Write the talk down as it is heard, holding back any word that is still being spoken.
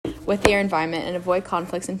with their environment and avoid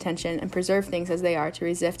conflicts and tension and preserve things as they are to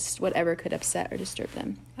resist whatever could upset or disturb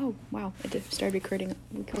them. Oh, wow. It started recording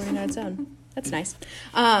on its own. That's nice.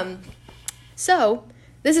 So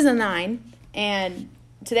this is a 9, and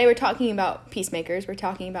today we're talking about peacemakers. We're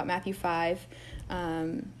talking about Matthew 5.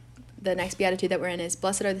 The next beatitude that we're in is,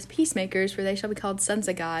 blessed are the peacemakers, for they shall be called sons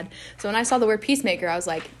of God. So when I saw the word peacemaker, I was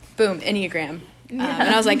like, boom, Enneagram. And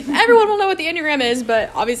I was like, everyone will know what the Enneagram is,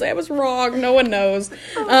 but obviously I was wrong. No one knows.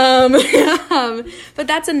 But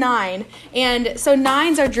that's a 9. And so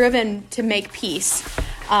 9s are driven to make peace.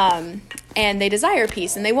 And they desire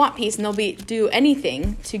peace, and they want peace, and they'll do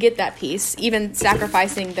anything to get that peace, even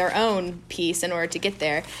sacrificing their own peace in order to get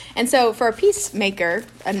there. And so for a peacemaker,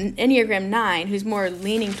 an Enneagram 9, who's more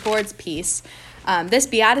leaning towards peace, this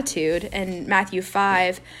beatitude in Matthew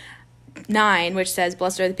 5:9, which says,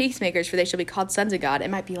 blessed are the peacemakers, for they shall be called sons of God. It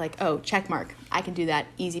might be like, oh, check mark. I can do that.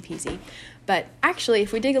 Easy peasy. But actually,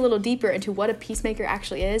 if we dig a little deeper into what a peacemaker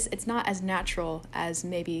actually is, it's not as natural as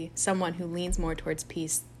maybe someone who leans more towards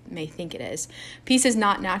peace may think it is. Peace is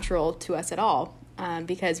not natural to us at all,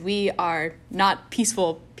 because we are not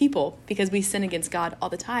peaceful people, because we sin against God all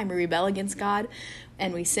the time. We rebel against God,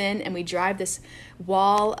 and we sin, and we drive this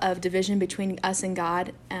wall of division between us and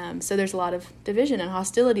God. So there's a lot of division and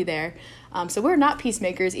hostility there. So we're not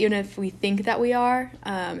peacemakers, even if we think that we are.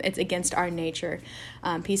 It's against our nature.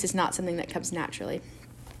 Peace is not something that comes naturally.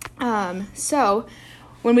 So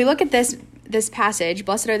when we look at this passage,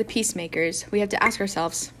 blessed are the peacemakers, we have to ask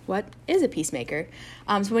ourselves, what is a peacemaker?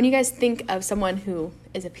 So when you guys think of someone who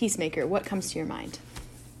is a peacemaker, what comes to your mind?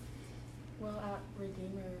 Well, at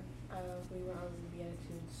Redeemer, we were on the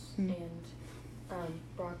Beatitudes, and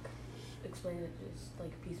Brock explained it just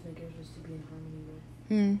like peacemakers just to be in harmony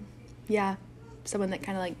with. Yeah, someone that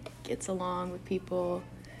kind of like gets along with people.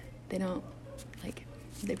 They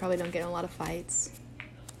probably don't get in a lot of fights.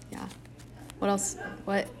 Yeah. What else?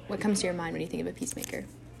 What comes to your mind when you think of a peacemaker?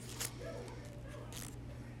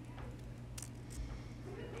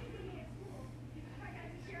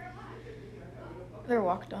 They're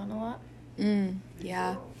walked on a lot.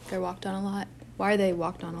 Yeah, they're walked on a lot. Why are they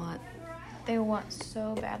walked on a lot? They want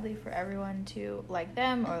so badly for everyone to like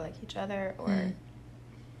them or like each other, or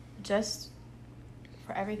just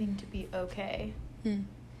for everything to be okay.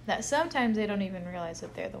 That sometimes they don't even realize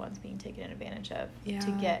that they're the ones being taken advantage of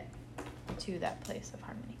to get to that place of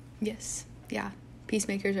harmony. Yes. Yeah.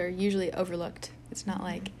 Peacemakers are usually overlooked. It's not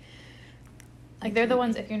like they're the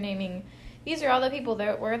ones, if you're naming, these are all the people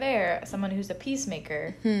that were there, someone who's a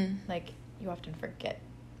peacemaker, like you often forget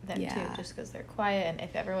them too, just because they're quiet, and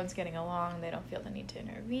if everyone's getting along, they don't feel the need to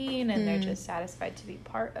intervene, and they're just satisfied to be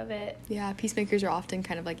part of it. Yeah, peacemakers are often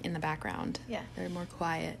kind of like in the background. Yeah. They're more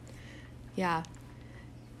quiet. Yeah.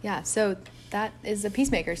 Yeah, so that is a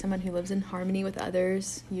peacemaker, someone who lives in harmony with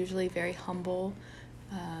others, usually very humble,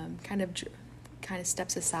 kind of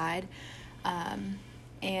steps aside.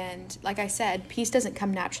 And like I said, peace doesn't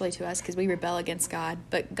come naturally to us because we rebel against God,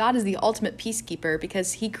 but God is the ultimate peacekeeper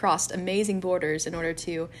because he crossed amazing borders in order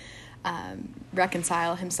to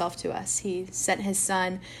reconcile himself to us. He sent his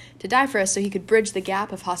son to die for us so he could bridge the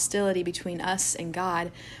gap of hostility between us and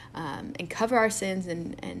God, and cover our sins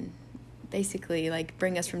and basically like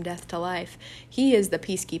bring us from death to life. He is the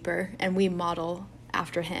peacekeeper, and we model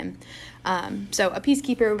after him. So a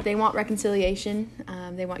peacekeeper, they want reconciliation,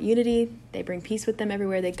 they want unity, they bring peace with them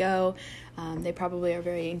everywhere they go. They probably are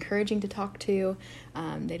very encouraging to talk to.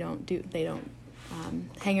 They don't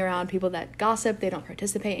hang around people that gossip. They don't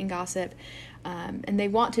participate in gossip. And they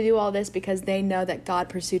want to do all this because they know that God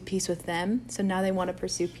pursued peace with them. So now they want to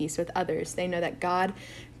pursue peace with others. They know that God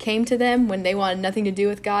came to them when they wanted nothing to do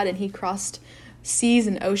with God, and he crossed seas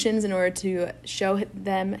and oceans in order to show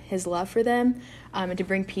them his love for them, and to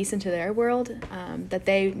bring peace into their world, that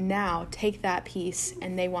they now take that peace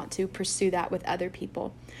and they want to pursue that with other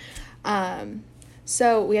people.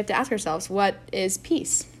 So we have to ask ourselves, what is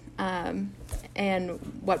peace? And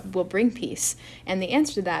what will bring peace? And the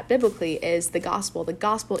answer to that biblically is the gospel. The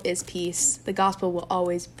gospel is peace. The gospel will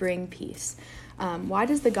always bring peace. Why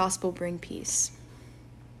does the gospel bring peace?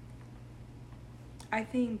 I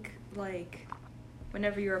think,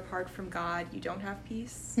 whenever you're apart from God, you don't have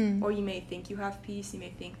peace. Or you may think you have peace. You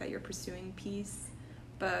may think that you're pursuing peace,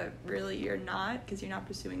 but really you're not, because you're not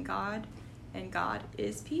pursuing God, and God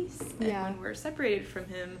is peace. And when we're separated from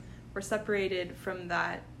him, we're separated from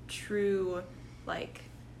that true,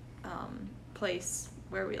 place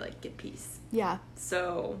where we, get peace. Yeah.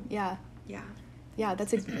 So... Yeah.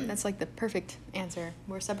 That's the perfect answer.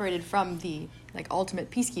 We're separated from the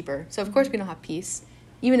ultimate peacekeeper. So of course we don't have peace.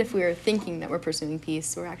 Even if we were thinking that we're pursuing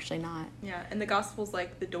peace, we're actually not. Yeah, and the gospel's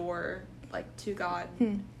the door to God.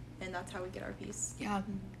 and that's how we get our peace.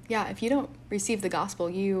 Yeah, if you don't receive the gospel,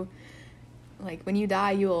 when you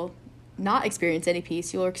die, you will not experience any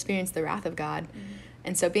peace. You will experience the wrath of God.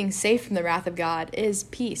 And so being safe from the wrath of God is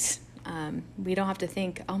peace. We don't have to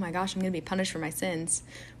think, oh my gosh, I'm going to be punished for my sins.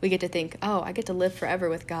 We get to think, oh, I get to live forever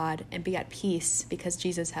with God and be at peace because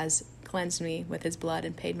Jesus has cleansed me with his blood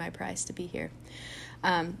and paid my price to be here.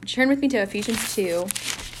 Turn with me to Ephesians 2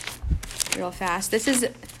 real fast. This is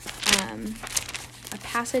a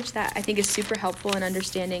passage that I think is super helpful in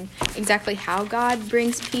understanding exactly how God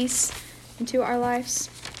brings peace into our lives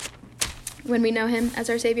when we know him as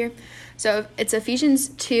our Savior. So it's Ephesians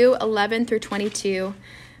 2:11 through 22.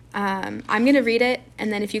 I'm going to read it,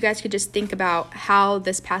 and then if you guys could just think about how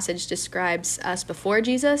this passage describes us before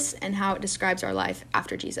Jesus and how it describes our life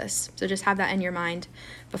after Jesus. So just have that in your mind,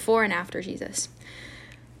 before and after Jesus.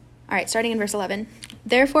 All right, starting in verse 11.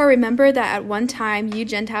 Therefore remember that at one time you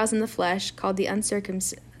Gentiles in the flesh called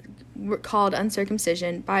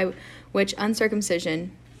uncircumcision, by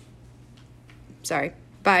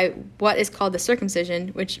what is called the circumcision,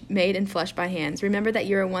 which made in flesh by hands. Remember that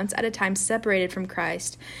you were once at a time separated from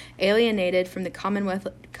Christ, alienated from the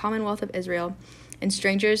commonwealth of Israel, and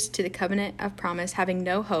strangers to the covenant of promise, having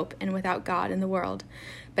no hope and without God in the world.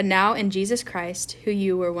 But now in Jesus Christ, who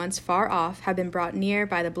you were once far off, have been brought near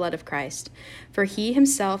by the blood of Christ. For he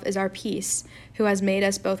himself is our peace, who has made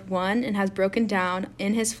us both one and has broken down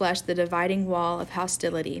in his flesh the dividing wall of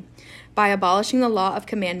hostility, by abolishing the law of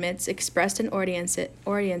commandments expressed in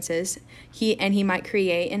ordinances, he might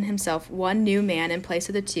create in himself one new man in place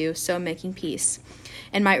of the two, so making peace,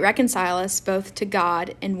 and might reconcile us both to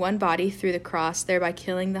God in one body through the cross, thereby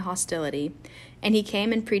killing the hostility. And he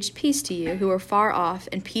came and preached peace to you who were far off,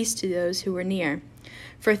 and peace to those who were near.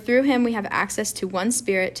 For through him we have access to one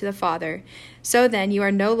Spirit to the Father. So then you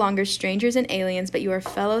are no longer strangers and aliens, but you are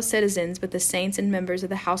fellow citizens with the saints and members of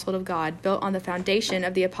the household of God, built on the foundation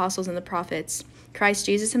of the apostles and the prophets, Christ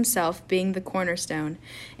Jesus himself being the cornerstone,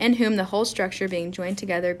 in whom the whole structure being joined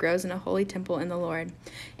together grows in a holy temple in the Lord.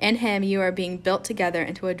 In him you are being built together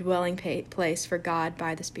into a dwelling place for God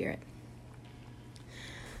by the Spirit.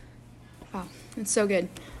 Wow, it's so good.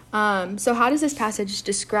 So how does this passage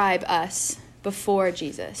describe us before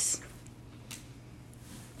Jesus?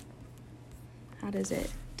 How does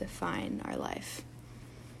it define our life?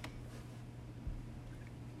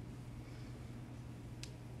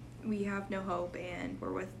 We have no hope, and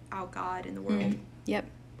we're without God in the world. Yep,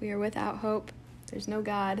 we are without hope. There's no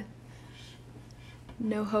God.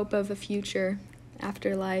 No hope of a future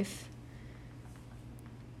after life.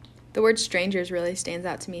 The word strangers really stands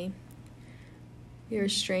out to me. We are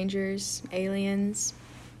strangers, aliens.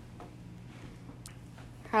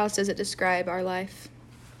 How else does it describe our life?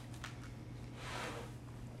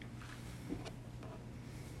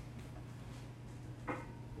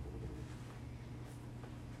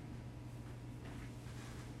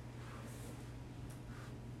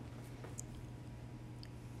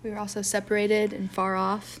 We were also separated and far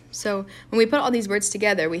off. So when we put all these words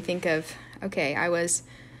together, we think of, okay,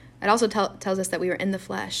 it also tells us that we were in the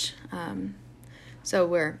flesh. So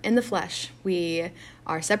we're in the flesh. We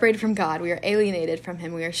are separated from God. We are alienated from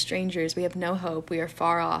him. We are strangers. We have no hope. We are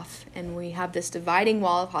far off. And we have this dividing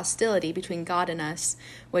wall of hostility between God and us,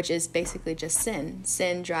 which is basically just sin.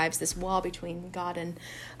 Sin drives this wall between God and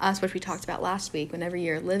us, which we talked about last week. Whenever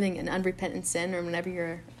you're living in unrepentant sin, or whenever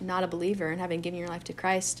you're not a believer and haven't given your life to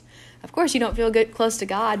Christ, of course you don't feel close to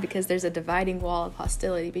God because there's a dividing wall of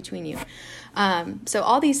hostility between you. So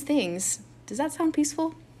all these things, does that sound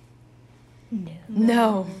peaceful?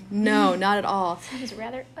 No, not at all. It sounds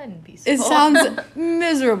rather unpeaceful. It sounds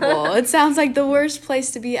miserable. It sounds like the worst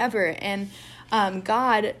place to be ever. And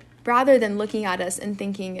God, rather than looking at us and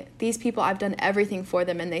thinking, these people, I've done everything for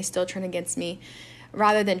them and they still turn against me,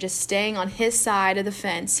 rather than just staying on his side of the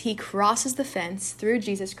fence, he crosses the fence through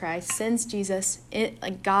Jesus Christ, sends Jesus,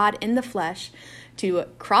 God in the flesh, to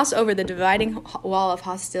cross over the dividing wall of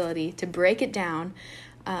hostility, to break it down,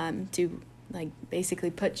 to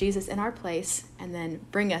basically put Jesus in our place and then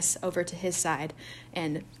bring us over to his side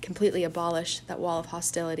and completely abolish that wall of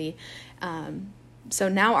hostility. So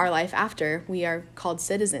now our life after, we are called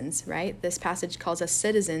citizens, right? This passage calls us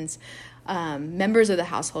citizens, members of the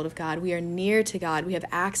household of God. We are near to God. We have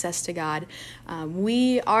access to God.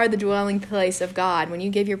 We are the dwelling place of God. When you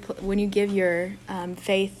give your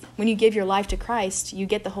faith, when you give your life to Christ, you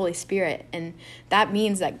get the Holy Spirit, and that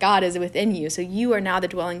means that God is within you. So you are now the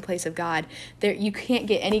dwelling place of God. You can't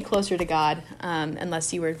get any closer to God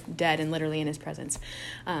unless you were dead and literally in his presence.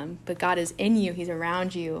 But God is in you. He's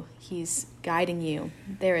around you. He's guiding you.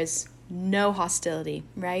 There is no hostility,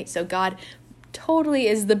 right? So God totally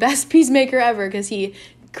is the best peacemaker ever, because he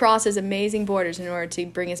cross his amazing borders in order to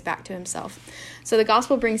bring us back to himself. So the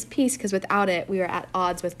gospel brings peace because without it, we are at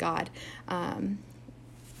odds with God.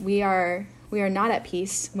 We are not at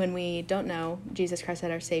peace when we don't know Jesus Christ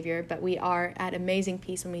as our Savior, but we are at amazing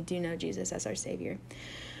peace when we do know Jesus as our Savior.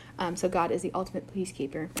 So God is the ultimate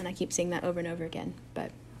peacekeeper, and I keep saying that over and over again,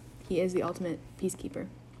 but he is the ultimate peacekeeper.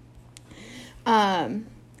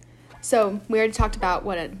 So we already talked about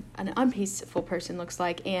what an unpeaceful person looks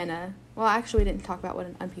like, and actually we didn't talk about what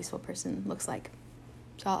an unpeaceful person looks like.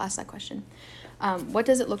 So I'll ask that question. What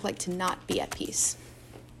does it look like to not be at peace?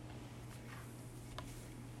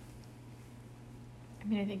 I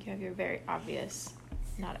mean, I think you have your very obvious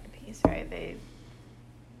not at peace, right? They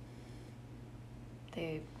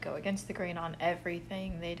go against the grain on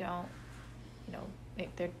everything. They don't,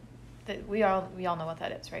 we all know what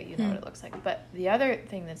that is, right? You know what it looks like. But the other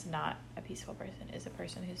thing that's not a peaceful person is a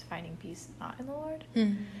person who's finding peace not in the Lord.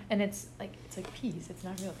 And it's like peace. It's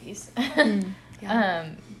not real peace. Yeah.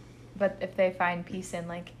 But if they find peace in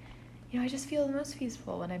I just feel the most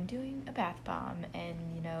peaceful when I'm doing a bath bomb and,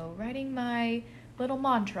 writing my little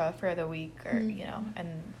mantra for the week or,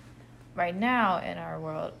 and right now in our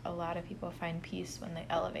world, a lot of people find peace when they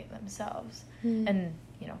elevate themselves. And,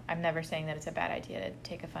 I'm never saying that it's a bad idea to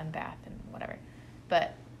take a fun bath and whatever,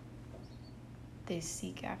 but they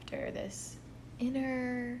seek after this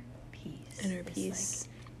inner peace. This,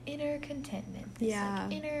 inner contentment. This,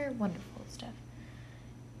 inner wonderful stuff.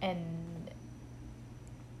 And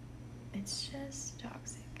it's just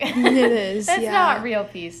toxic. It is. That's not real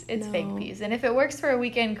peace. It's fake peace. And if it works for a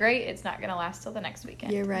weekend, great. It's not going to last till the next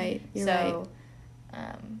weekend. You're right. Right.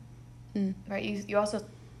 You also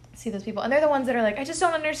see those people, and they're the ones that are like, I just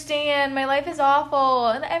don't understand. My life is awful,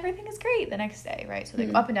 and everything is great the next day. Right. So they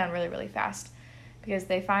go up and down really, really fast because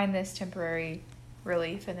they find this temporary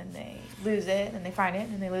relief, and then they lose it, and they find it,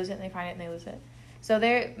 and they lose it, and they find it, and they lose it. So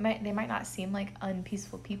they might not seem like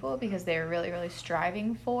unpeaceful people because they're really, really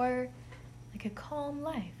striving for a calm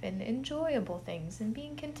life and enjoyable things and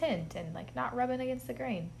being content and not rubbing against the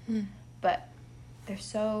grain. But they're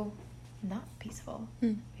so not peaceful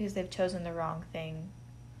because they've chosen the wrong thing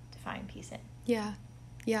to find peace in. Yeah.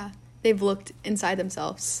 They've looked inside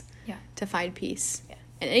themselves to find peace. Yeah.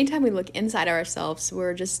 And anytime we look inside ourselves,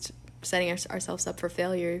 we're just setting ourselves up for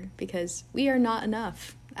failure because we are not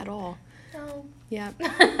enough at all. No. Yeah.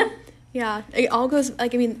 Yeah. It all goes,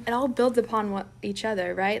 it all builds upon each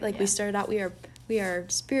other, right? We started out, we are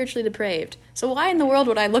spiritually depraved. So why in the world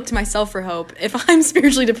would I look to myself for hope if I'm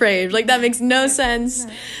spiritually depraved? That makes no sense.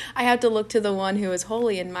 No. I have to look to the one who is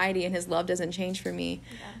holy and mighty, and his love doesn't change for me.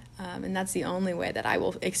 Yeah. And that's the only way that I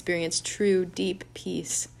will experience true, deep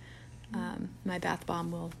peace. My bath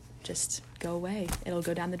bomb will just go away. It'll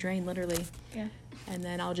go down the drain, literally. Yeah. And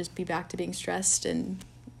then I'll just be back to being stressed and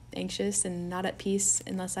anxious and not at peace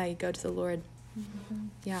unless I go to the Lord.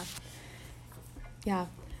 Yeah.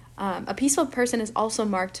 A peaceful person is also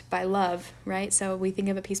marked by love, right? So we think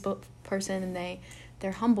of a peaceful person and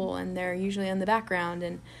they're humble and they're usually in the background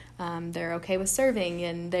and they're okay with serving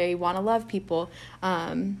and they want to love people.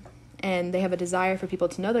 And they have a desire for people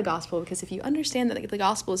to know the gospel, because if you understand that the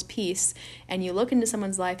gospel is peace and you look into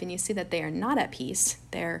someone's life and you see that they are not at peace,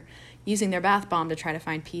 they're using their bath bomb to try to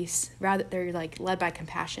find peace. Rather, they're led by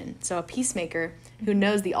compassion. So a peacemaker who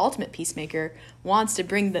knows the ultimate peacemaker wants to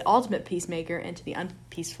bring the ultimate peacemaker into the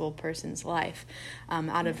unpeaceful person's life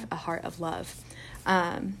out of a heart of love.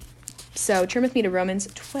 So turn with me to Romans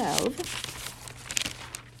 12.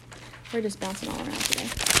 We're just bouncing all around today.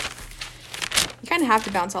 You kind of have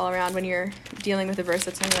to bounce all around when you're dealing with a verse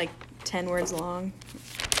that's only 10 words long.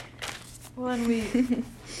 Well, and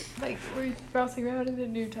we're bouncing around in the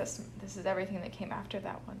New Testament. This is everything that came after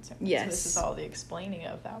that one. So yes. So this is all the explaining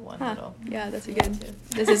of that one little. Yeah, that's a good.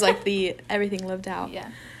 This is the everything lived out. Yeah.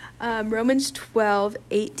 Romans 12,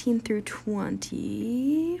 18 through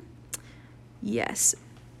 20. Yes.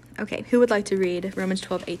 Okay, who would like to read Romans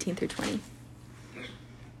 12, 18 through 20?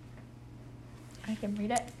 I can read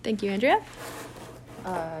it. Thank you, Andrea.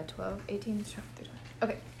 12, 18 through 20.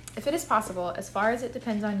 Okay. If it is possible, as far as it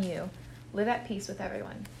depends on you, live at peace with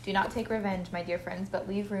everyone. Do not take revenge, my dear friends, but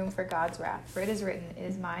leave room for God's wrath. For it is written, it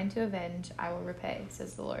is mine to avenge, I will repay,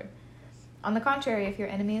 says the Lord. On the contrary, if your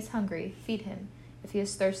enemy is hungry, feed him. If he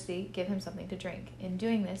is thirsty, give him something to drink. In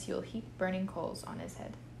doing this, you will heap burning coals on his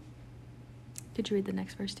head. Could you read the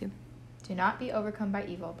next verse too? Do not be overcome by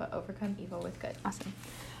evil, but overcome evil with good. Awesome.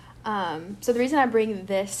 So the reason I bring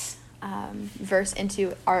this verse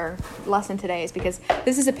into our lesson today is because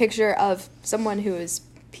this is a picture of someone who is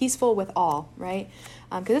peaceful with all, right?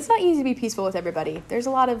 Because it's not easy to be peaceful with everybody. There's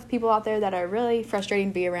a lot of people out there that are really frustrating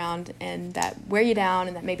to be around and that wear you down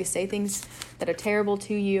and that maybe say things that are terrible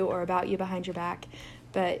to you or about you behind your back.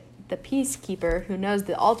 But the peacekeeper, who knows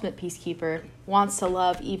the ultimate peacekeeper, wants to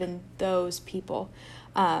love even those people.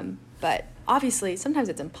 But obviously, sometimes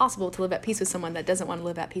it's impossible to live at peace with someone that doesn't want to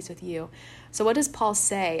live at peace with you. So what does Paul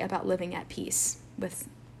say about living at peace with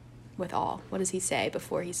all? What does he say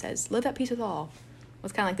before he says, live at peace with all?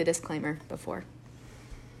 What's kind of like the disclaimer before?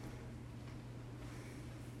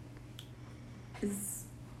 Is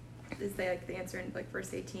they like the answer in like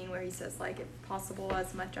verse 18 where he says like, if possible,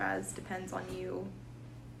 as much as depends on you.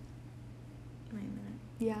 Wait a minute.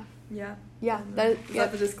 Yeah. Yeah. Yeah. Is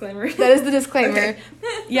that the disclaimer? That is the disclaimer. Okay.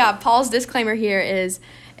 Yeah, Paul's disclaimer here is,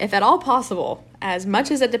 if at all possible, as much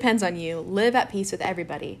as it depends on you, live at peace with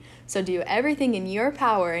everybody. So do everything in your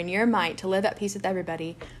power and your might to live at peace with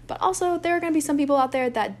everybody. But also, there are going to be some people out there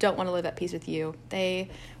that don't want to live at peace with you. They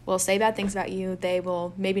will say bad things about you. They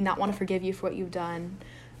will maybe not want to forgive you for what you've done.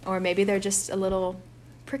 Or maybe they're just a little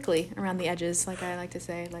prickly around the edges, like I like to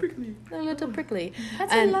say. Like, Prickly. they're a little prickly.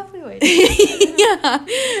 That's And- a lovely way to say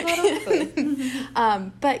yeah.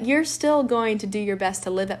 But you're still going to do your best to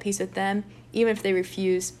live at peace with them, even if they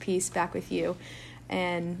refuse peace back with you.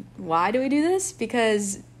 And why do we do this?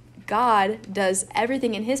 Because God does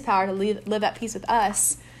everything in his power to live at peace with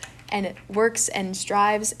us, and it works and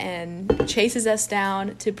strives and chases us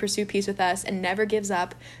down to pursue peace with us and never gives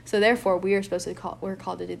up. So therefore, we're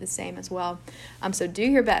called to do the same as well. So do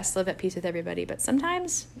your best, live at peace with everybody. But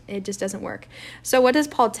sometimes it just doesn't work. So what does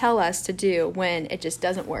Paul tell us to do when it just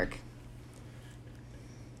doesn't work?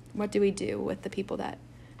 What do we do with the people that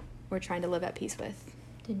we're trying to live at peace with?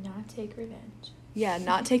 Did not take revenge. Yeah,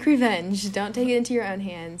 not take revenge. Don't take it into your own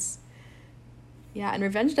hands. Yeah, and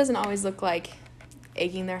revenge doesn't always look like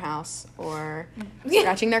egging their house or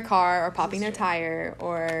scratching their car or popping their tire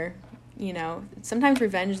or, sometimes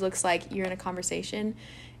revenge looks like you're in a conversation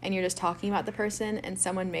and you're just talking about the person and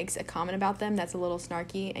someone makes a comment about them that's a little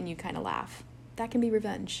snarky and you kind of laugh. That can be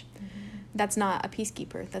revenge. Mm-hmm. That's not a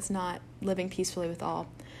peacekeeper. That's not living peacefully with all.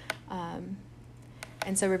 And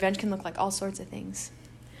so revenge can look like all sorts of things.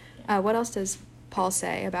 What else does Paul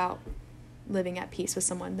say about living at peace with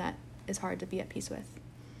someone that is hard to be at peace with?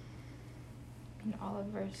 In all of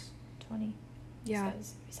verse 20, Yeah. it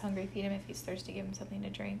says, if he's hungry, feed him. If he's thirsty, give him something to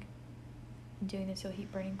drink. In doing this, you'll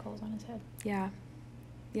heap burning coals on his head. Yeah.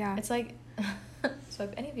 Yeah. It's like, so if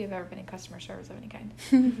any of you have ever been in customer service of any kind,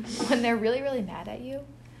 when they're really, really mad at you,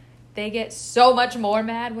 they get so much more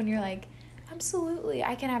mad when you're like, absolutely,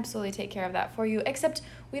 I can absolutely take care of that for you, except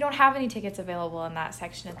we don't have any tickets available in that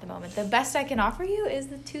section at the moment. The best I can offer you is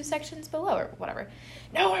the 2 sections below, or whatever.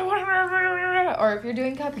 No, I want it. Or if you're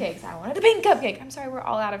doing cupcakes, I wanted a pink cupcake. I'm sorry, we're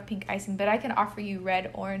all out of pink icing, but I can offer you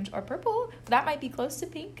red, orange, or purple. That might be close to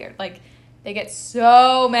pink. Or like, they get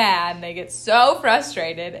so mad, they get so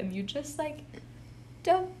frustrated, and you just like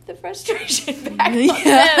dump the frustration back on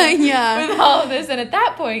them Yeah. with all of this. And at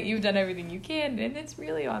that point, you've done everything you can, and it's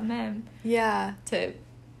really on them Yeah. to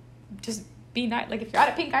just be nice. Like, if you're out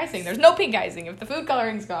of pink icing, there's no pink icing. If the food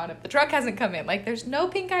coloring's gone, if the truck hasn't come in, like, there's no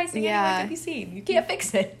pink icing anywhere to be seen. You can't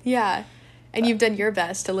fix it. Yeah. And you've done your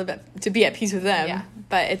best to be at peace with them. Yeah.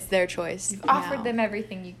 But it's their choice. You've offered them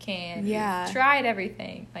everything you can. Yeah. You've tried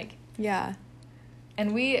everything. Like, Yeah.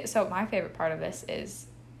 and so my favorite part of this is,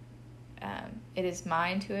 it is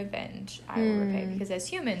mine to avenge, I will repay. Because as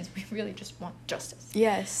humans, we really just want justice.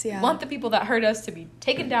 Yes. Yeah. We want the people that hurt us to be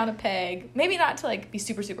taken down a peg. Maybe not to, like, be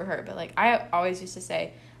super, super hurt, but, like, I always used to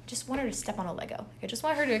say, I just want her to step on a Lego. I just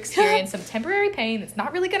want her to experience some temporary pain that's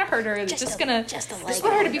not really going to hurt her. It's just want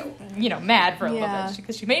her to be, mad for a little bit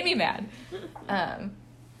because she made me mad. And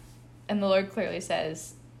the Lord clearly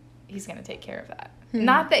says he's going to take care of that.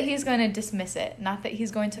 Not that he's going to dismiss it. Not that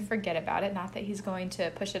he's going to forget about it. Not that he's going to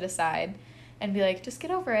push it aside and be like, just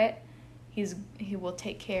get over it. He will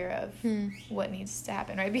take care of what needs to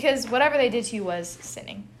happen, right? Because whatever they did to you was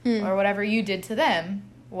sinning. Or whatever you did to them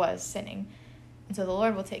was sinning. And so the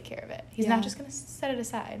Lord will take care of it. He's not just going to set it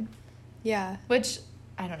aside. Yeah. Which,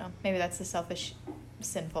 I don't know, maybe that's the selfish,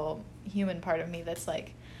 sinful, human part of me that's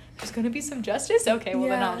like, there's going to be some justice? Okay, well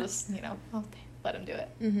then I'll just, I'll let him do it.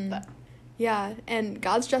 Mm-hmm. But yeah, and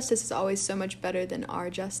God's justice is always so much better than our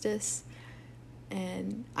justice.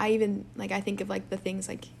 And I think of, like, the things,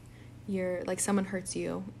 like, you're, like, someone hurts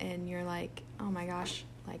you, and you're like, oh my gosh,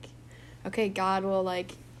 like, okay, God will,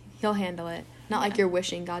 like, he'll handle it. Not like you're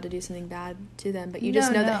wishing God to do something bad to them, but you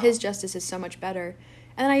just know that his justice is so much better.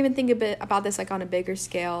 And then I even think a bit about this, like, on a bigger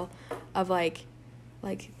scale of, like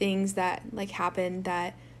things that, like, happen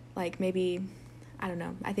that, like, maybe, I don't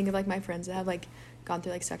know, I think of, like, my friends that have, like, gone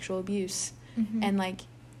through like sexual abuse, Mm-hmm. and like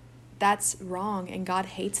that's wrong, and God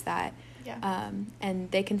hates that. Yeah.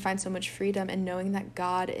 And they can find so much freedom in knowing that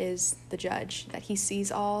God is the judge, that he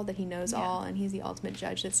sees all, that he knows all, and he's the ultimate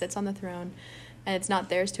judge that sits on the throne, and it's not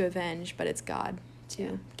theirs to avenge, but it's God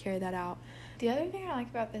to carry that out. The other thing I like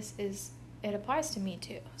about this is it applies to me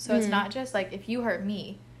too. So it's not just like if you hurt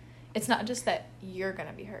me, it's not just that you're going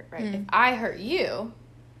to be hurt, right? If I hurt you,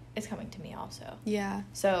 it's coming to me also. Yeah.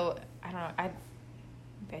 So I don't know. I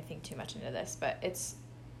think too much into this, but it's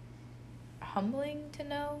humbling to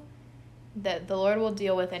know that the Lord will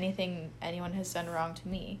deal with anything anyone has done wrong to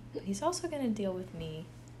me. But he's also going to deal with me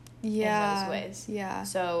in those ways. Yeah.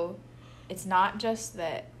 So it's not just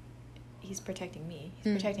that he's protecting me.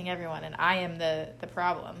 He's protecting everyone, and I am the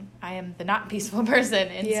problem. I am the not peaceful person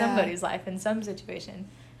in somebody's life, in some situation.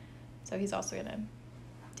 So he's also going to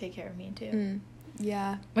take care of me, too.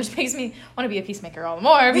 Yeah. Which makes me want to be a peacemaker all the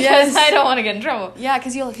more, because I don't want to get in trouble. Yeah,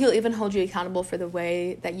 because he'll even hold you accountable for the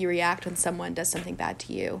way that you react when someone does something bad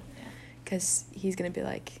to you. Because he's going to be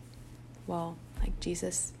like, well, like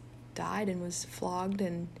Jesus died and was flogged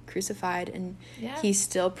and crucified, and he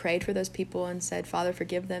still prayed for those people and said, Father,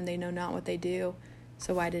 forgive them, they know not what they do.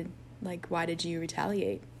 So why did you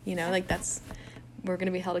retaliate? You know, like we're going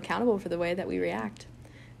to be held accountable for the way that we react.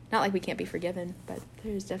 Not like we can't be forgiven, but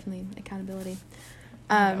there's definitely accountability.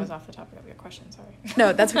 That was off the topic of your question, sorry.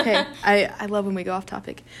 No, that's okay. I love when we go off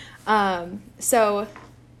topic. So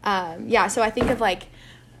I think of like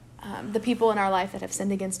the people in our life that have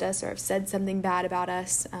sinned against us or have said something bad about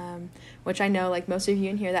us, which I know like most of you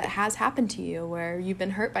in here, that has happened to you, where you've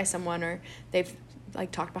been hurt by someone, or they've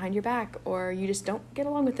like talked behind your back, or you just don't get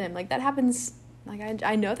along with them. Like that happens. Like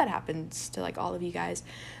I know that happens to like all of you guys.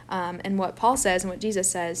 And what Paul says and what Jesus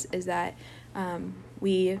says is that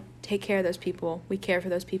we take care of those people. We care for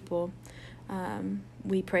those people.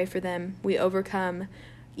 We pray for them. We overcome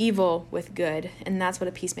evil with good. And that's what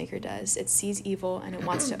a peacemaker does. It sees evil and it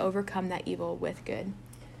wants to overcome that evil with good.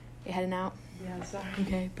 You heading out? Yeah, sorry.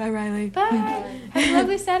 Okay. Bye, Riley. Bye. Have a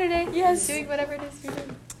lovely Saturday. Yes. Doing whatever it is you're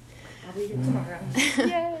doing. I'll be here tomorrow.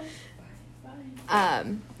 Yay.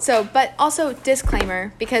 But also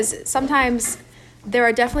disclaimer, because sometimes there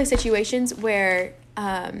are definitely situations where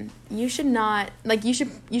you should not, like, you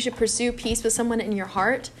should pursue peace with someone in your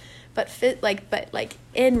heart, but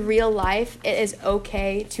in real life, it is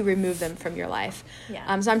okay to remove them from your life.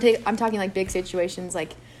 Yeah. So I'm talking like big situations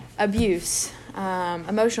like abuse,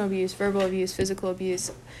 emotional abuse, verbal abuse, physical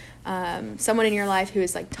abuse, someone in your life who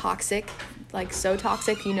is like toxic, like so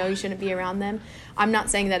toxic, you shouldn't be around them. I'm not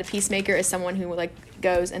saying that a peacemaker is someone who like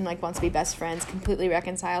goes and like wants to be best friends, completely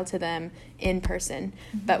reconciled to them in person,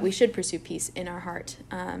 but we should pursue peace in our heart,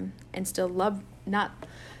 and still love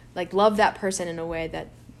that person in a way that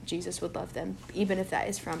Jesus would love them, even if that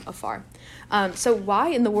is from afar. So why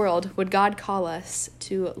in the world would God call us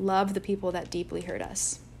to love the people that deeply hurt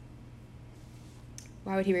us?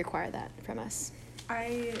 Why would he require that from us?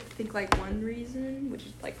 I think like one reason, which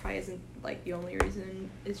is like probably isn't like the only reason,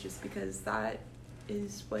 is just because that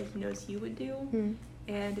is what he knows he would do,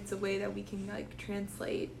 and it's a way that we can like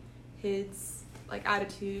translate his like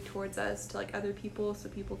attitude towards us to like other people, so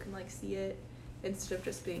people can like see it instead of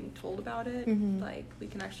just being told about it. Like we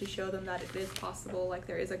can actually show them that it is possible. Like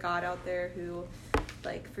there is a God out there who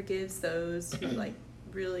like forgives those who like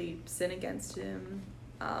really sin against him,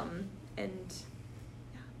 and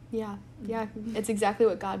Yeah, it's exactly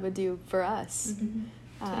what God would do for us.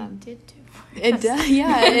 He did do for It us.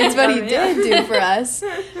 it's what he did do for us.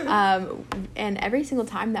 And every single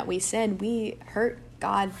time that we sin, we hurt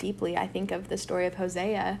God deeply. I think of the story of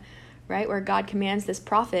Hosea, right, where God commands this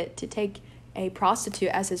prophet to take a prostitute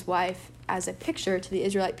as his wife, as a picture to the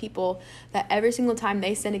Israelite people, that every single time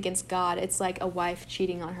they sin against God, it's like a wife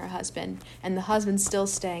cheating on her husband, and the husband's still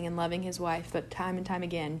staying and loving his wife, but time and time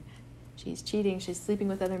again, she's cheating, she's sleeping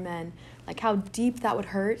with other men. Like how deep that would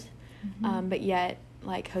hurt. But yet,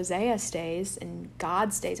 like Hosea stays and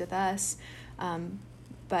God stays with us.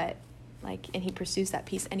 But like, and he pursues that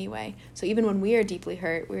peace anyway. So even when we are deeply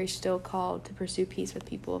hurt, we're still called to pursue peace with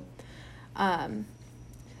people.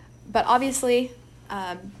 But obviously,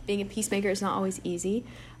 being a peacemaker is not always easy.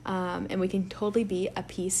 And we can totally be a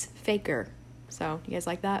peace faker. So, you guys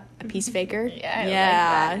like that? A peace faker?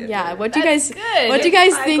 Yeah. Yeah. What That's do you guys good. What do you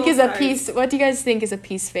guys think is a Cycle peace? What do you guys think is a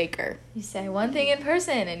peace faker? You say one thing in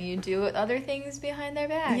person and you do other things behind their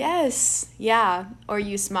back. Yes. Yeah. Or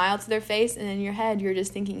you smile to their face and in your head you're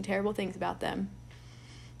just thinking terrible things about them.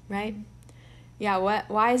 Right? Yeah,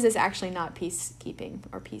 why is this actually not peacekeeping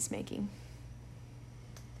or peacemaking?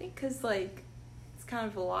 I think because like it's kind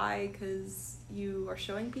of a lie because you are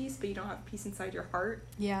showing peace, but you don't have peace inside your heart.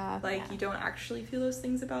 Yeah. Like, you don't actually feel those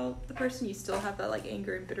things about the person. You still have that, like,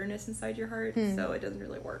 anger and bitterness inside your heart, so it doesn't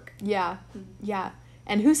really work. Yeah. Yeah.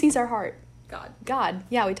 And who sees our heart? God. God.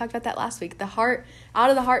 Yeah, we talked about that last week. The heart, out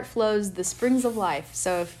of the heart flows the springs of life.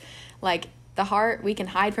 So if, like, the heart, we can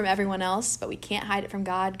hide from everyone else, but we can't hide it from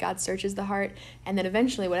God. God searches the heart, and then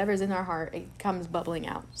eventually whatever's in our heart, it comes bubbling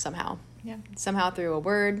out somehow. Yeah. Somehow through a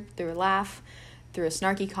word, through a laugh, through a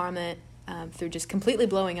snarky comment, through just completely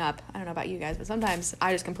blowing up. I don't know about you guys, but sometimes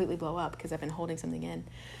I just completely blow up because I've been holding something in.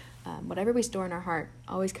 Whatever we store in our heart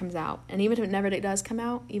always comes out. And even if it never does come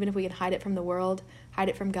out, even if we can hide it from the world, hide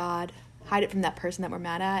it from God, hide it from that person that we're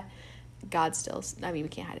mad at, God still, I mean, we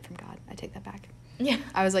can't hide it from God. I take that back. Yeah.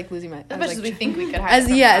 I was like losing my... As much as we think we could hide it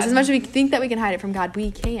from God. As much as we think that we can hide it from God,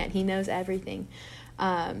 we can't. He knows everything.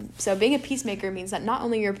 So being a peacemaker means that not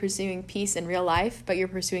only you're pursuing peace in real life, but you're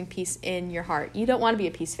pursuing peace in your heart. You don't want to be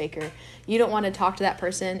a peace faker. You don't want to talk to that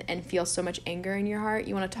person and feel so much anger in your heart.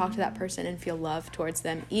 You want to talk to that person and feel love towards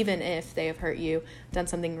them, even if they have hurt you, done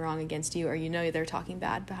something wrong against you, or you know they're talking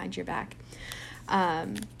bad behind your back.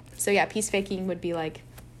 So yeah, peace faking would be like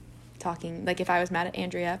talking, like if I was mad at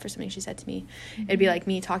Andrea for something she said to me, it'd be like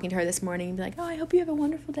me talking to her this morning and be like, oh, I hope you have a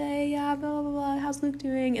wonderful day, yeah, blah, blah, blah, how's Luke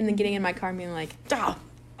doing? And then getting in my car and being like,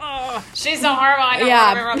 she's so horrible. I don't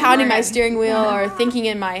yeah, pounding my steering wheel or thinking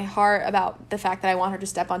in my heart about the fact that I want her to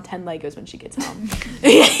step on 10 Legos when she gets home.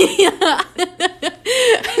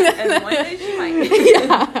 And one day she might.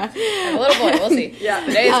 Yeah. A little boy, we'll see. Yeah.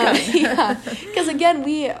 The day is coming. Yeah, because again,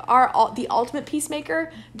 we are the ultimate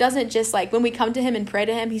peacemaker. Doesn't just like when we come to him and pray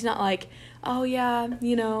to him, he's not like, oh yeah,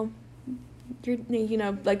 you're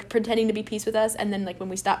like pretending to be peace with us, and then like when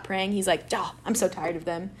we stop praying, he's like, oh, I'm so tired of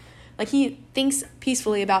them. Like he thinks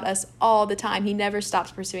peacefully about us all the time. He never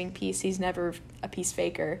stops pursuing peace. He's never a peace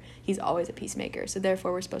faker. He's always a peacemaker. So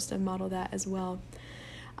therefore, we're supposed to model that as well.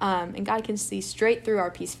 And God can see straight through our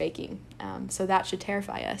peace faking. So that should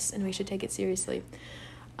terrify us, and we should take it seriously.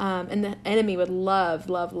 And the enemy would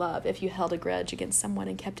love if you held a grudge against someone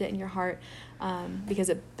and kept it in your heart, because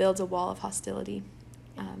it builds a wall of hostility.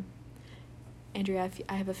 Andrea,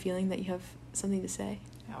 I have a feeling that you have something to say.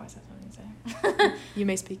 I always have something to say. You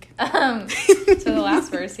may speak. So the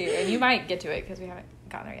last verse here, and you might get to it because we haven't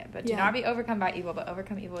gotten there yet, but do not be overcome by evil, but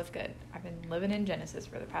overcome evil with good. I've been living in Genesis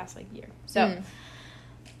for the past year. So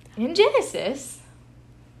in Genesis,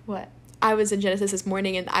 what? I was in Genesis this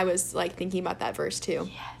morning, and I was like thinking about that verse too.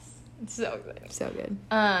 Yes, it's so good. So good.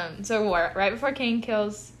 So right before Cain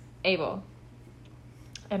kills Abel,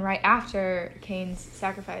 and right after Cain's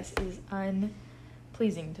sacrifice is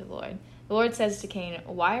unpleasing to the Lord. The Lord says to Cain,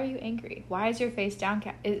 "Why are you angry? Why is your face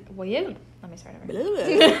downcast?" Let me start over.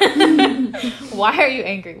 Why are you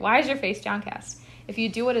angry? Why is your face downcast? If you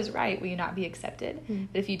do what is right, will you not be accepted?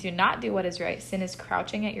 But if you do not do what is right, sin is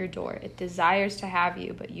crouching at your door. It desires to have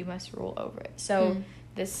you, but you must rule over it. So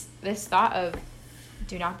this thought of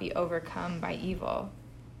do not be overcome by evil,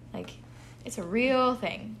 like it's a real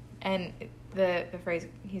thing. And the phrase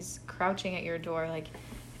he's crouching at your door, like if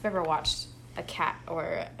you've ever watched a cat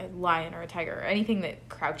or a lion or a tiger or anything that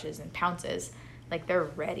crouches and pounces, like they're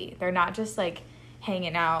ready. They're not just like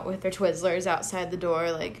hanging out with their Twizzlers outside the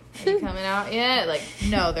door, like, are you coming out yet? Like,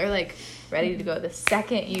 no, they're like ready to go. The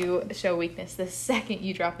second you show weakness, the second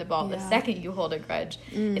you drop the ball, the second you hold a grudge,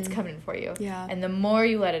 it's coming for you. Yeah. And the more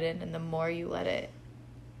you let it in and the more you let it,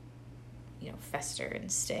 fester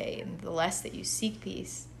and stay, and the less that you seek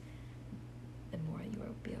peace, the more you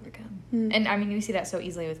will be overcome. And I mean, we see that so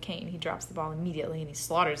easily with Cain. He drops the ball immediately and he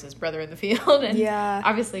slaughters his brother in the field. And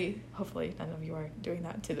obviously, hopefully, none of you are doing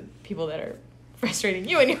that to the people that are frustrating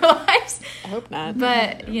you in your lives. I hope not.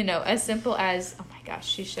 But, as simple as, oh my gosh,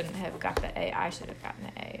 she shouldn't have got the A, I should have gotten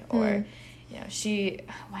the A. Or,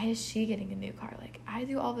 why is she getting a new car? Like, I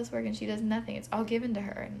do all this work and she does nothing. It's all given to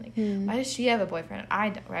her. And like, why does she have a boyfriend and I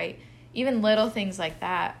don't, right? Even little things like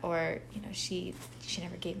that, or, she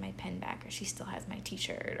never gave my pen back, or she still has my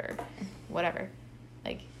t-shirt, or whatever.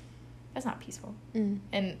 Like, that's not peaceful.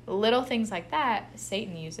 And little things like that,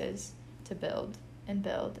 Satan uses to build and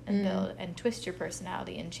build and build and twist your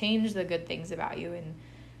personality and change the good things about you and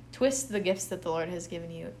twist the gifts that the Lord has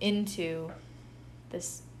given you into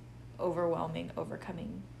this overwhelming,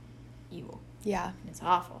 overcoming evil. Yeah. And it's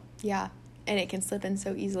awful. Yeah. And it can slip in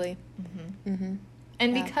so easily.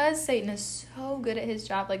 And because Satan is so good at his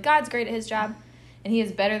job, like God's great at his job, and he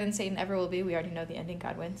is better than Satan ever will be. We already know the ending,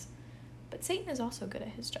 God wins. But Satan is also good at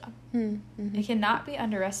his job. It cannot be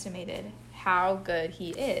underestimated how good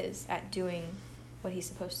he is at doing what he's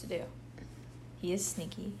supposed to do. He is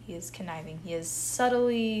sneaky. He is conniving. He is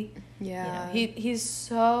subtly, he's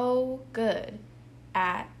so good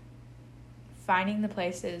at finding the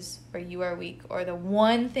places where you are weak or the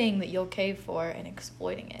one thing that you'll cave for and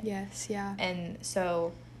exploiting it. Yes, yeah. And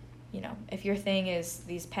so, if your thing is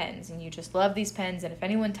these pens and you just love these pens, and if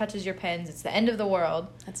anyone touches your pens, it's the end of the world.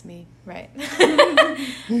 That's me. Right.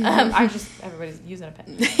 Everybody's using a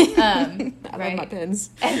pen. I love my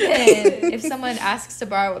pens. And then if someone asks to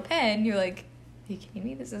borrow a pen, you're like, are you kidding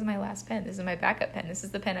me? This is my last pen. This is my backup pen. This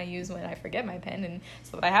is the pen I use when I forget my pen. And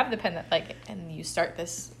so that I have the pen that, and you start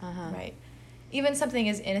this, right? Even something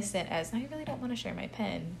as innocent as, I really don't want to share my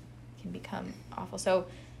pen, can become awful. So,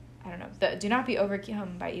 I don't know. Do not be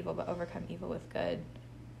overcome by evil, but overcome evil with good.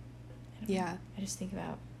 I just think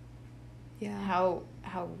about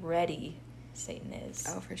how ready Satan is.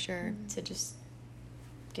 Oh, for sure. To just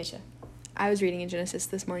get you. I was reading in Genesis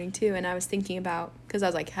this morning too, and I was thinking about, because I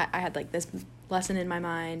was like, I had like this lesson in my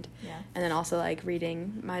mind, and then also like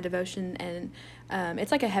reading my devotion, and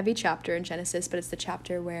it's like a heavy chapter in Genesis, but it's the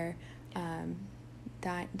chapter where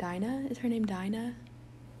Dinah, is her name Dinah?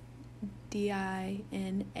 Dinah.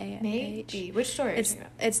 Maybe. Which story?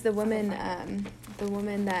 It's the woman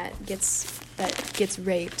that gets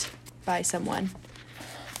raped by someone.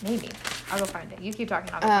 Maybe. I'll go find it. You keep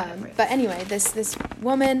talking. I'll go find it for you. But anyway, this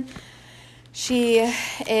woman, she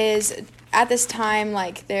is at this time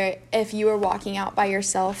if you were walking out by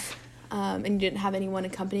yourself and you didn't have anyone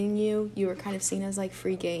accompanying you, you were kind of seen as like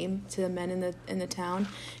free game to the men in the town.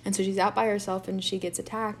 And so she's out by herself and she gets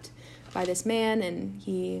attacked by this man, and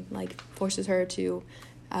he forces her to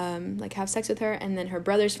have sex with her, and then her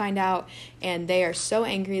brothers find out, and they are so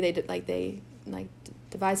angry. They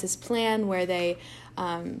devise this plan where they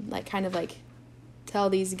tell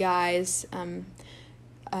these guys to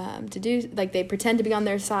do, they pretend to be on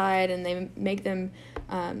their side, and they make them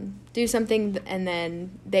do something, and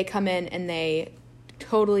then they come in and they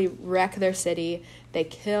totally wreck their city. They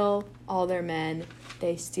kill all their men,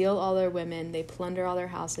 they steal all their women, they plunder all their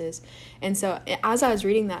houses. And so as I was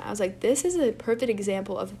reading that, I was like, this is a perfect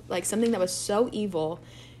example of something that was so evil,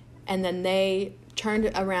 and then they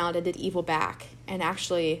turned around and did evil back, and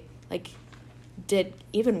actually did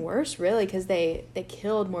even worse, really, because they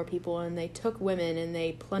killed more people, and they took women, and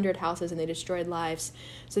they plundered houses, and they destroyed lives.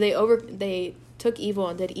 So they took evil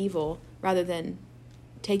and did evil rather than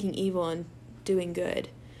taking evil and doing good.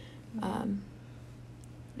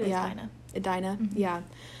 Dinah. Mm-hmm. Yeah.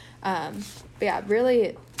 But yeah,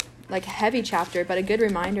 really heavy chapter, but a good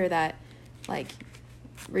reminder that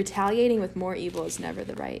retaliating with more evil is never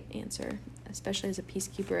the right answer, especially as a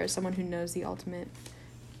peacekeeper, as someone who knows the ultimate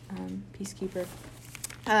peacekeeper.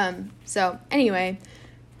 So anyway,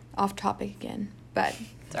 off topic again, but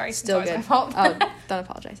sorry, still it's good. my fault. Oh, don't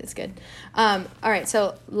apologize. It's good. All right.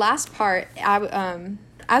 So last part,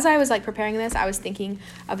 as I was preparing this, I was thinking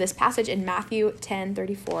of this passage in Matthew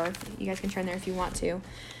 10:34. You guys can turn there if you want to,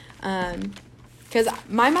 because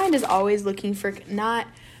my mind is always looking for not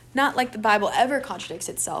the Bible ever contradicts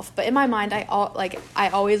itself, but in my mind, I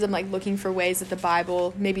always am looking for ways that the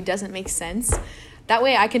Bible maybe doesn't make sense. That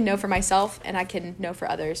way I can know for myself and I can know for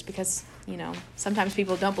others, because, sometimes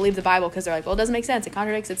people don't believe the Bible because they're like, well, it doesn't make sense. It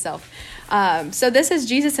contradicts itself. So this is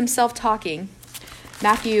Jesus himself talking.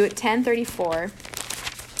 Matthew 10:34.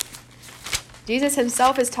 Jesus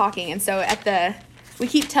himself is talking. And so we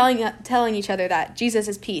keep telling each other that Jesus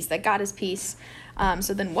is peace, that God is peace.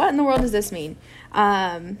 So then what in the world does this mean?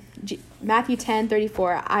 Matthew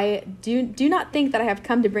 10:34. I do not think that I have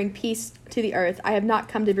come to bring peace to the earth. I have not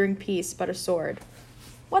come to bring peace, but a sword.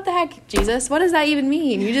 What the heck, Jesus? What does that even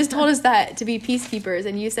mean? You just told us that to be peacekeepers,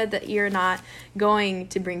 and you said that you're not going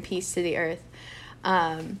to bring peace to the earth.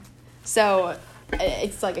 So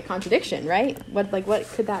it's a contradiction, right? What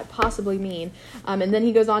could that possibly mean? And then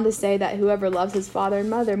he goes on to say that whoever loves his father and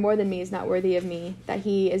mother more than me is not worthy of me, that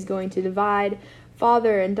he is going to divide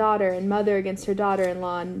father and daughter and mother against her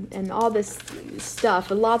daughter-in-law and all this stuff,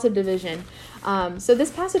 and lots of division. So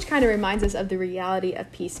this passage kind of reminds us of the reality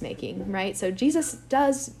of peacemaking, right? So Jesus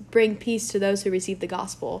does bring peace to those who receive the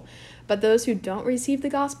gospel, but those who don't receive the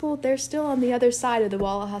gospel, they're still on the other side of the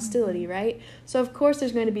wall of hostility, right? So of course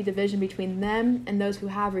there's going to be division between them and those who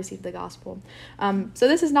have received the gospel. So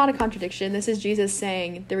this is not a contradiction. This is Jesus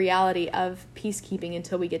saying the reality of peacekeeping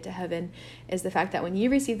until we get to heaven is the fact that when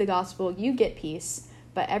you receive the gospel, you get peace.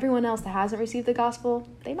 But everyone else that hasn't received the gospel,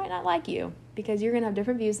 they might not like you because you're going to have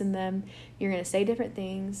different views than them. You're going to say different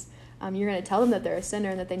things. You're going to tell them that they're a sinner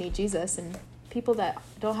and that they need Jesus. And people that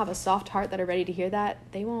don't have a soft heart that are ready to hear that,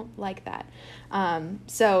 they won't like that.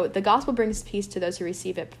 So the gospel brings peace to those who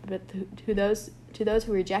receive it, but to those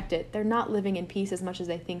who reject it, they're not living in peace as much as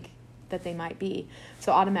they think that they might be.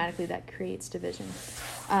 So automatically that creates division.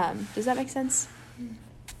 Does that make sense?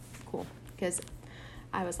 Cool. Because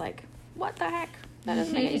I was like, what the heck? That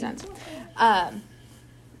doesn't make any sense.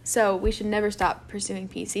 So we should never stop pursuing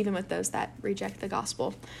peace, even with those that reject the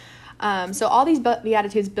gospel. So all these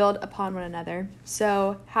Beatitudes build upon one another.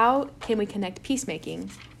 So how can we connect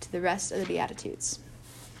peacemaking to the rest of the Beatitudes?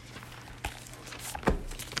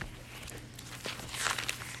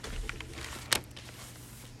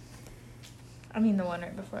 I mean, the one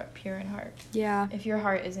right before it, pure in heart. Yeah. If your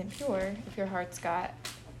heart isn't pure, if your heart's got,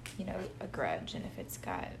 a grudge, and if it's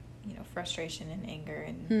got, frustration and anger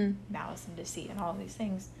and malice and deceit and all of these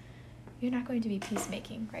things, you're not going to be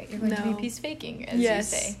peacemaking, right? You're going to be peace faking, as you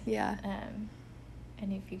say. Yeah.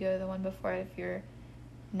 And if you go to the one before it, if you're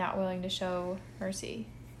not willing to show mercy,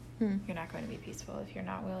 you're not going to be peaceful. If you're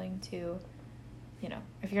not willing to,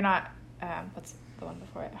 if you're not, what's the one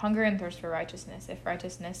before it? Hunger and thirst for righteousness. If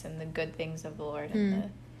righteousness and the good things of the Lord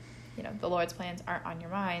and the Lord's plans aren't on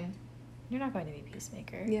your mind, you're not going to be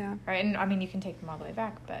peacemaker. Yeah. Right? And I mean, you can take them all the way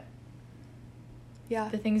back, but yeah,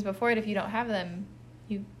 the things before it, if you don't have them,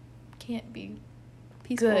 you can't be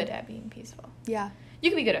peaceful. Good at being peaceful. Yeah.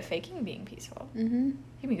 You can be good at faking being peaceful. Mm-hmm. You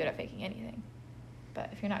can be good at faking anything.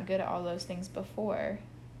 But if you're not good at all those things before,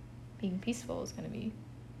 being peaceful is going to be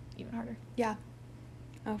even harder. Yeah.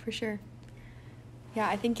 Oh, for sure. Yeah,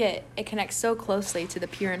 I think it connects so closely to the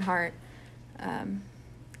pure in heart, and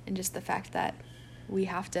just the fact that we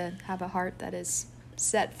have to have a heart that is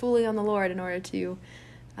set fully on the Lord in order to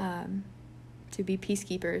be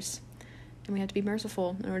peacekeepers. And we have to be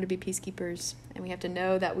merciful in order to be peacekeepers. And we have to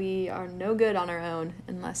know that we are no good on our own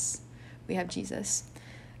unless we have Jesus.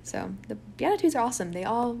 So the Beatitudes are awesome. They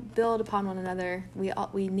all build upon one another. We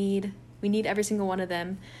need every single one of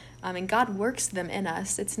them. And God works them in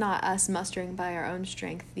us. It's not us mustering by our own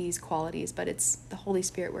strength these qualities, but it's the Holy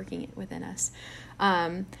Spirit working within us.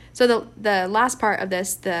 So the last part of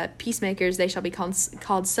this, the peacemakers, they shall be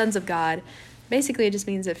called sons of God. Basically, it just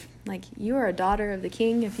means if, you are a daughter of the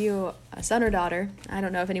King, if you a son or daughter, I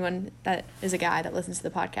don't know if anyone that is a guy that listens to the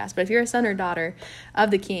podcast, but if you're a son or daughter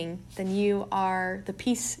of the King, then you are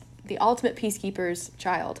the ultimate peacekeeper's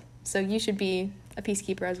child. So you should be a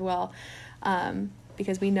peacekeeper as well,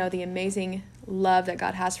 because we know the amazing love that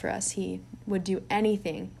God has for us. He would do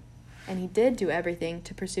anything, and he did do everything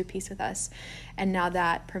to pursue peace with us. And now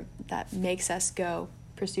that makes us go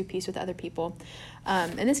pursue peace with other people.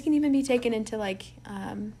 And this can even be taken into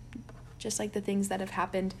just the things that have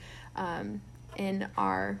happened in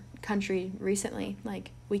our country recently.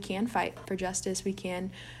 We can fight for justice. We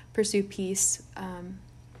can pursue peace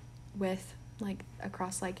with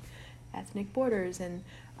across ethnic borders, and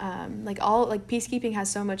peacekeeping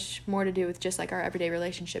has so much more to do with just our everyday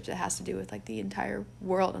relationships. It has to do with the entire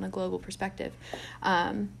world on a global perspective.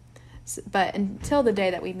 But until the day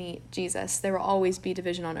that we meet Jesus, there will always be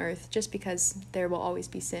division on earth, just because there will always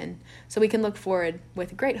be sin. So we can look forward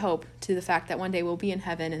with great hope to the fact that one day we'll be in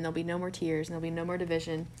heaven, and there'll be no more tears, and there'll be no more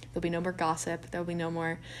division, there'll be no more gossip, there'll be no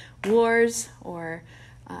more wars or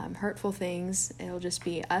hurtful things. It'll just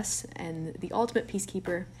be us and the ultimate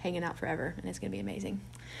peacekeeper hanging out forever, and it's going to be amazing.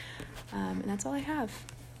 And that's all I have.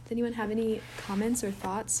 Does anyone have any comments or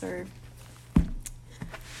thoughts or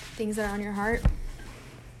things that are on your heart?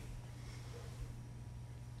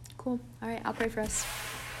 Cool. All right, I'll pray for us.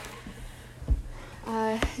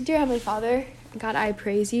 Dear Heavenly Father, God, I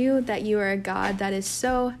praise you that you are a God that is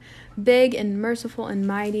so big and merciful and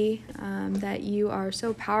mighty, that you are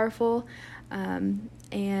so powerful,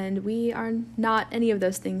 and we are not any of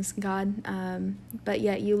those things, God, but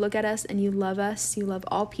yet you look at us and you love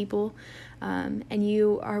all people, and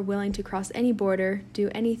you are willing to cross any border,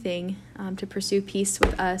 do anything to pursue peace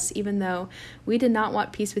with us, even though we did not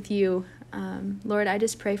want peace with you. Lord, I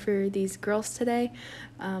just pray for these girls today.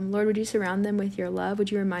 Lord, would you surround them with your love?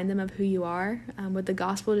 Would you remind them of who you are? Would the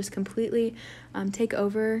gospel just completely take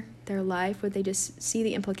over their life? Would they just see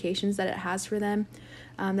the implications that it has for them?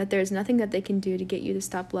 That there's nothing that they can do to get you to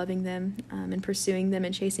stop loving them and pursuing them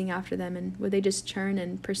and chasing after them? And would they just turn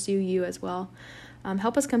and pursue you as well?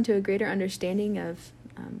 Help us come to a greater understanding of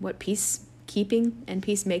what peacekeeping and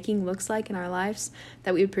peacemaking looks like in our lives,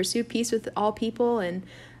 that we would pursue peace with all people and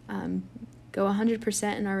go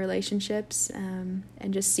 100% in our relationships, and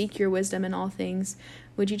just seek your wisdom in all things.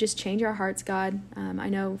 Would you just change our hearts, God? I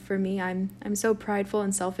know for me, I'm so prideful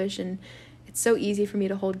and selfish, and it's so easy for me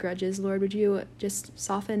to hold grudges. Lord, would you just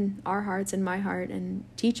soften our hearts and my heart and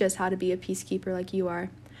teach us how to be a peacekeeper like you are?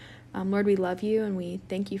 Lord, we love you, and we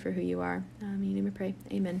thank you for who you are. In your name we pray.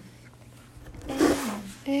 Amen. Amen.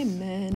 Amen.